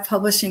 5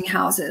 publishing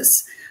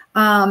houses.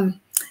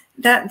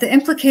 That the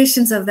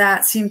implications of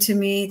that seem to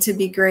me to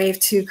be grave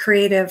to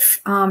creative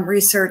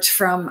research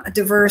from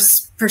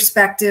diverse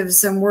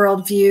perspectives and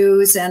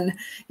worldviews, and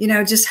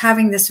just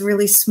having this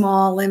really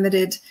small,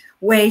 limited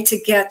way to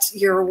get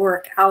your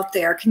work out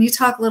there. Can you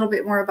talk a little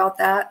bit more about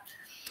that?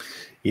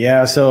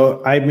 Yeah,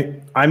 so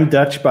I'm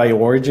Dutch by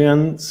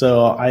origin,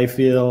 so I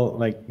feel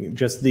like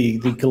just the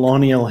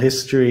colonial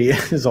history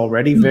is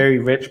already very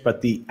rich,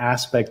 but the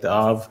aspect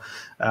of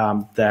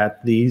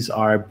that these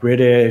are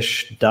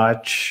British,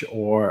 Dutch,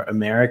 or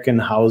American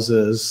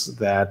houses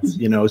that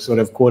sort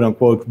of quote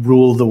unquote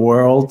rule the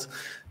world.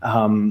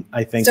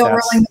 I think still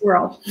ruling the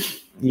world.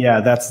 Yeah,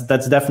 that's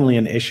definitely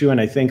an issue,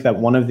 and I think that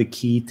one of the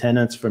key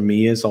tenets for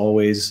me is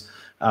always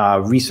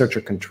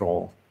researcher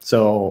control.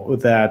 So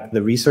that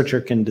the researcher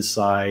can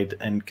decide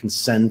and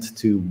consent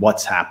to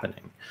what's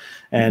happening.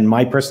 And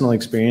my personal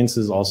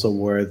experiences also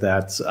were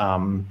that,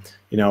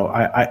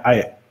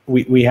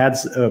 we had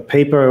a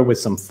paper with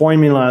some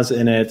formulas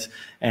in it,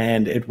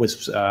 and it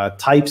was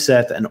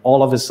typeset, and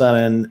all of a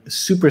sudden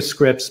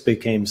superscripts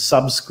became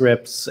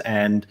subscripts,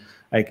 and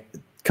like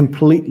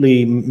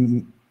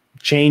completely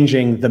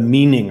changing the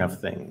meaning of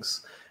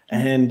things.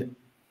 And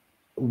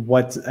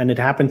it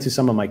happened to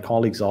some of my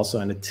colleagues also,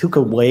 and it took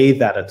away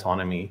that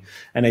autonomy.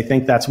 And I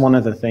think that's one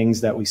of the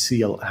things that we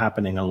see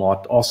happening a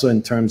lot, also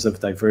in terms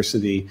of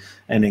diversity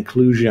and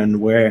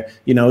inclusion, where,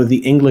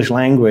 the English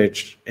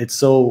language, it's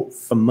so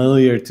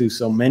familiar to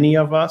so many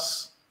of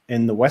us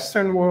in the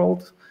Western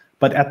world,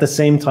 but at the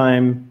same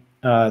time,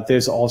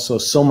 there's also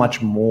so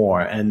much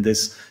more, and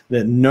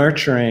the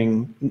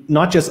nurturing,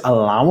 not just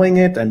allowing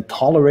it and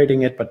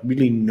tolerating it, but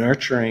really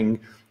nurturing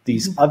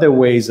these other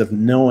ways of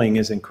knowing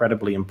is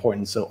incredibly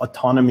important. So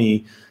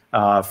autonomy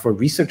for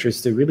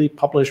researchers to really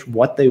publish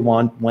what they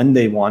want, when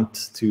they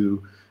want to,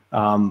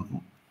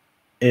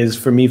 is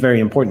for me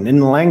very important, in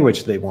the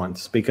language they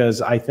want,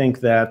 because I think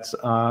that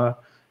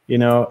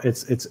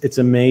it's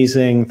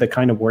amazing the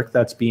kind of work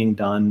that's being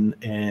done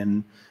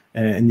in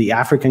the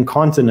African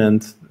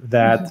continent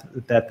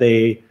that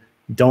they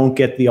don't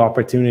get the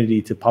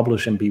opportunity to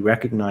publish and be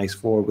recognized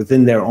for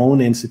within their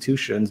own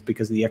institutions,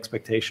 because the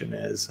expectation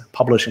is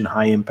publish in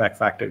high impact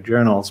factor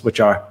journals, which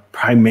are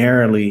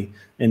primarily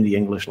in the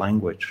English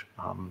language.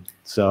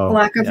 So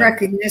lack of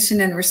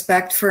recognition and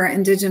respect for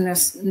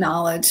indigenous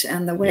knowledge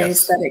and the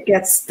ways that it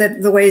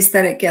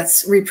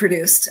gets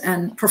reproduced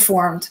and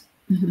performed.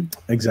 Mm-hmm.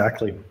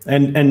 Exactly.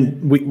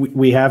 And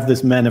we have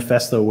this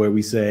manifesto where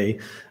we say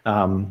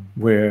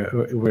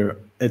where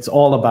it's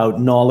all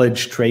about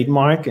knowledge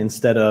trademark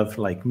instead of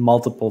like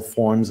multiple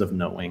forms of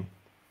knowing.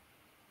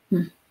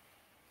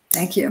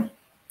 Thank you.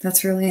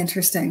 That's really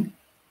interesting.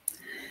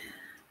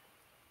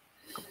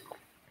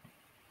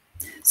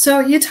 So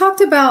you talked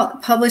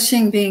about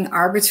publishing being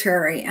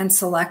arbitrary and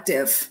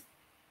selective.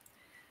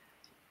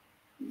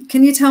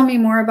 Can you tell me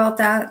more about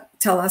that?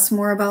 Tell us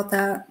more about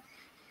that.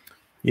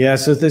 Yeah,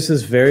 so this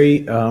is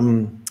very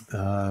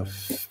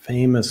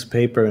famous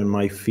paper in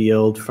my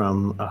field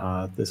from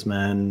this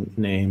man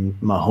named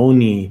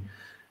Mahoney,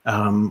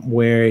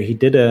 where he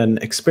did an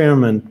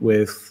experiment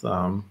with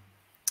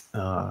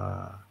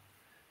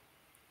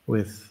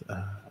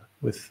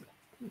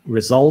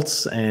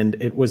results, and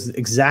it was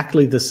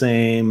exactly the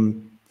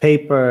same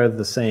paper,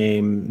 the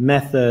same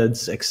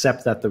methods,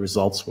 except that the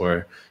results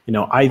were,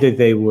 either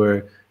they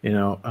were,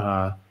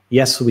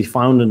 yes, we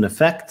found an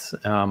effect,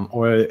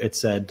 or it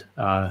said,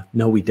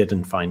 no, we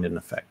didn't find an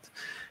effect.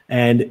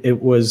 And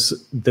it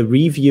was the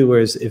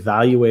reviewers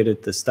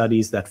evaluated the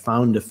studies that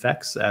found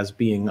effects as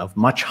being of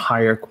much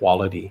higher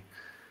quality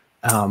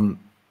than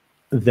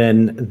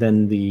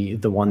the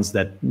ones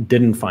that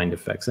didn't find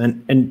effects.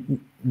 And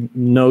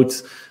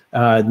note,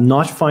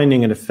 not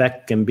finding an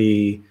effect can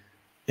be,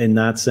 in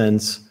that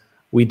sense,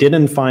 we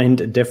didn't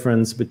find a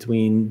difference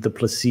between the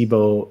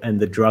placebo and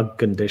the drug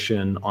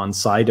condition on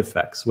side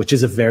effects, which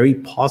is a very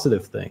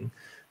positive thing.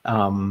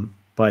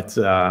 But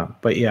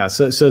yeah,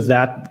 so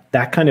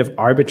that kind of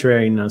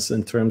arbitrariness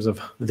in terms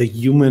of the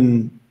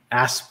human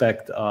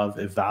aspect of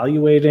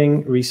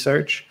evaluating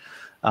research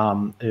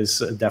is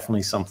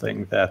definitely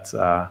something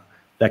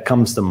that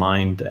comes to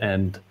mind.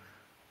 And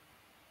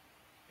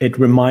it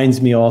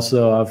reminds me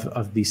also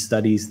of these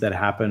studies that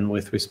happen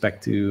with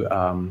respect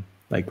to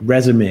like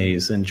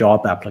resumes and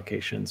job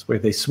applications, where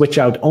they switch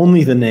out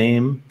only the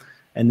name,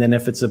 and then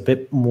if it's a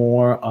bit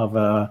more of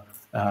a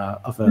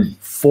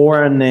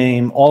foreign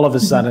name, all of a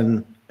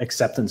sudden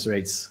acceptance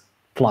rates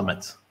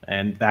plummet,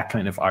 and that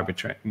kind of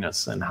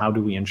arbitrariness. And how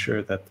do we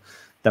ensure that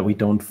we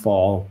don't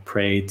fall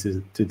prey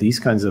to these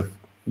kinds of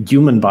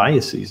human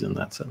biases in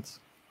that sense?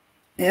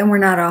 And we're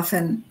not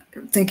often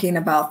thinking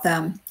about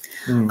them.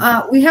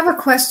 We have a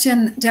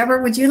question.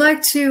 Deborah, would you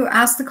like to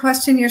ask the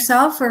question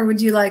yourself, or would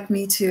you like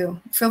me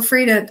to? Feel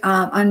free to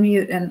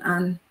unmute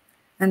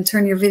and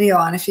turn your video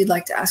on if you'd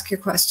like to ask your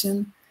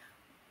question.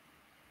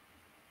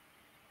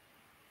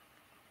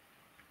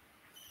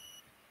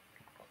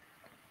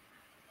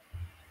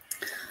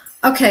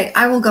 Okay,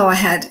 I will go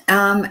ahead.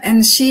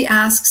 And she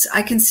asks,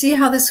 I can see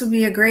how this would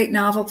be a great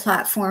novel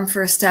platform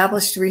for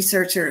established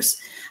researchers.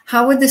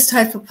 How would this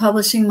type of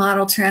publishing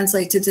model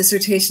translate to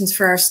dissertations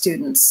for our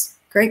students?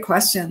 Great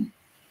question.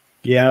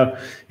 Yeah,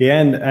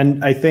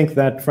 and I think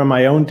that from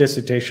my own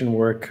dissertation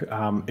work,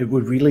 it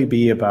would really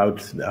be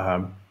about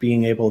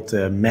being able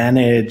to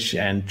manage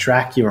and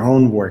track your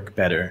own work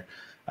better.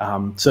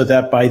 So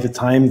that by the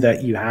time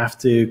that you have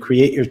to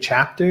create your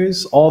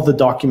chapters, all the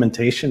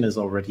documentation is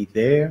already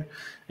there.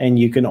 And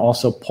you can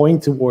also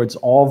point towards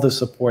all the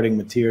supporting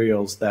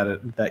materials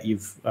that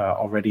you've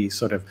already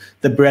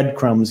the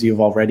breadcrumbs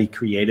you've already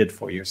created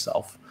for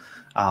yourself.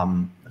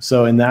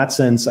 So in that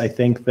sense, I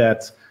think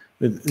that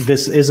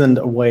this isn't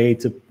a way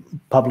to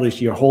publish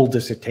your whole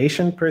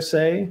dissertation per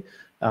se,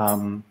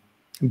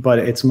 but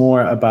it's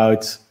more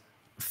about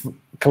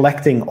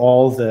collecting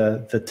all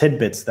the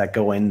tidbits that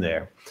go in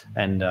there,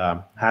 and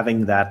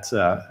having that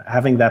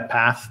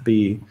path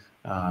be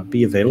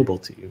available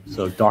to you.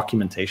 So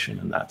documentation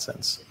in that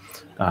sense.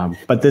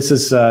 But this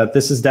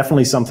is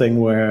definitely something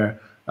where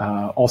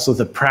also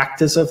the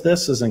practice of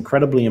this is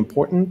incredibly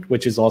important,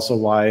 which is also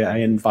why I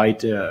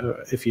invite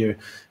if you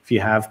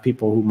have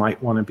people who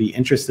might want to be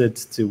interested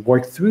to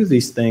work through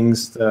these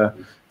things to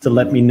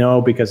let me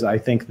know, because I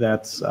think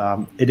that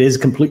it is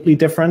completely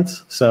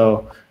different.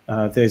 So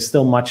there's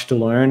still much to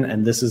learn,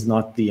 and this is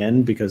not the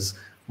end, because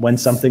when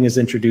something is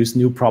introduced,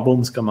 new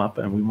problems come up,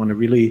 and we want to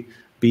really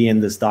be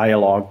in this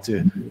dialogue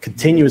to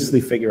continuously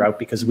figure out,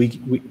 because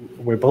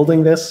we're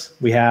building this.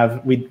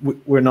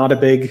 We're not a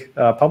big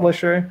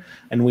publisher,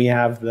 and we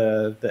have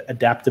the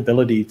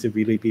adaptability to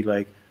really be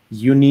like,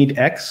 you need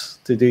X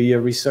to do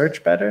your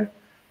research better.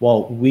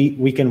 Well,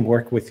 we can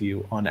work with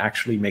you on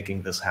actually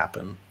making this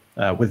happen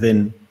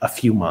within a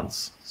few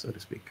months, so to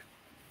speak.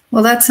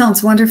 Well, that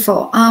sounds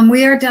wonderful.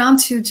 We are down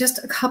to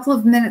just a couple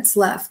of minutes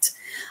left.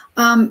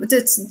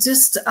 That's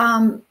just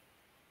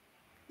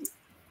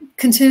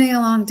continuing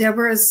along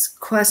Deborah's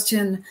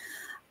question.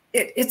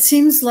 It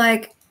seems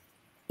like,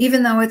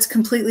 even though it's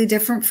completely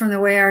different from the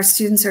way our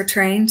students are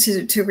trained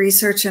to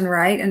research and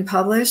write and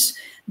publish,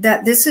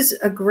 that this is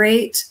a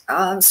great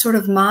sort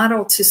of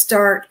model to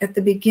start at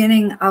the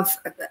beginning of,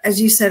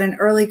 as you said, an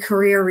early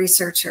career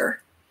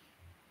researcher.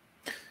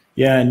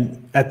 Yeah,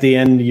 and at the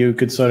end, you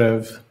could sort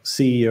of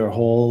see your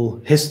whole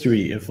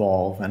history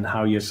evolve and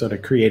how you're sort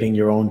of creating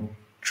your own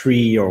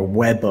tree or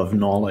web of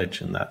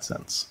knowledge in that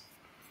sense.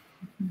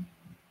 Mm-hmm.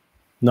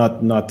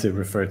 Not to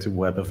refer to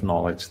web of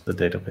knowledge, the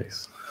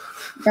database.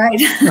 Right.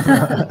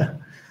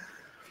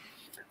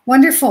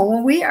 Wonderful.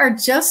 Well, we are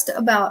just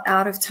about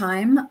out of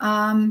time,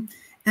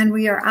 and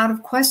we are out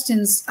of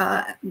questions.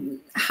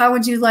 How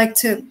would you like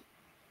to,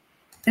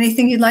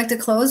 anything you'd like to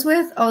close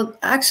with? Oh,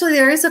 actually,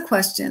 there is a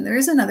question. There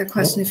is another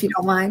question, if you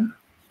don't mind.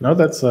 No,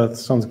 that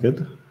sounds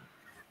good.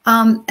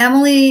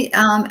 Emily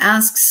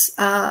asks,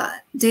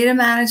 data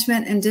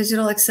management and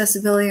digital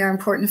accessibility are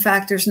important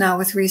factors now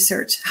with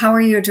research. How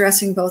are you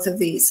addressing both of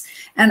these?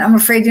 And I'm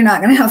afraid you're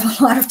not going to have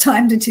a lot of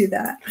time to do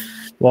that.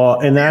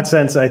 Well, in that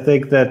sense, I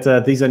think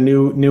that these are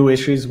new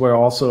issues where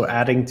also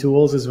adding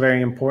tools is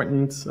very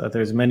important.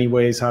 There's many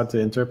ways how to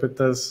interpret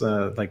this,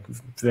 like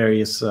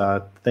various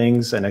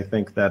things. And I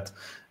think that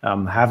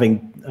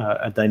having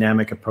a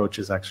dynamic approach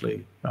is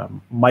actually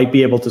might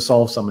be able to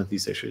solve some of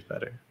these issues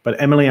better.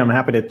 But Emily, I'm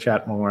happy to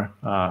chat more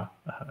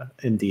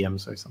in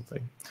DMs or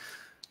something.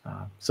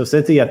 So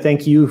Cynthia,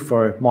 thank you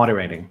for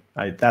moderating.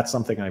 That's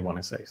something I want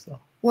to say. So.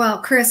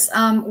 Well, Chris,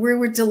 we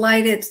were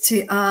delighted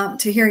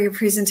to hear your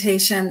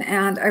presentation,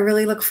 and I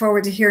really look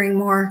forward to hearing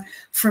more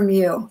from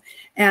you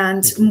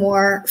and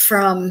more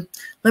from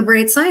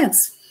Liberate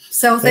Science.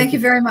 So thank you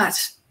very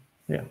much.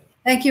 Yeah.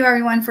 Thank you,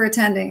 everyone, for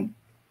attending.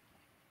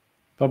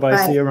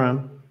 Bye-bye. See you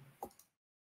around.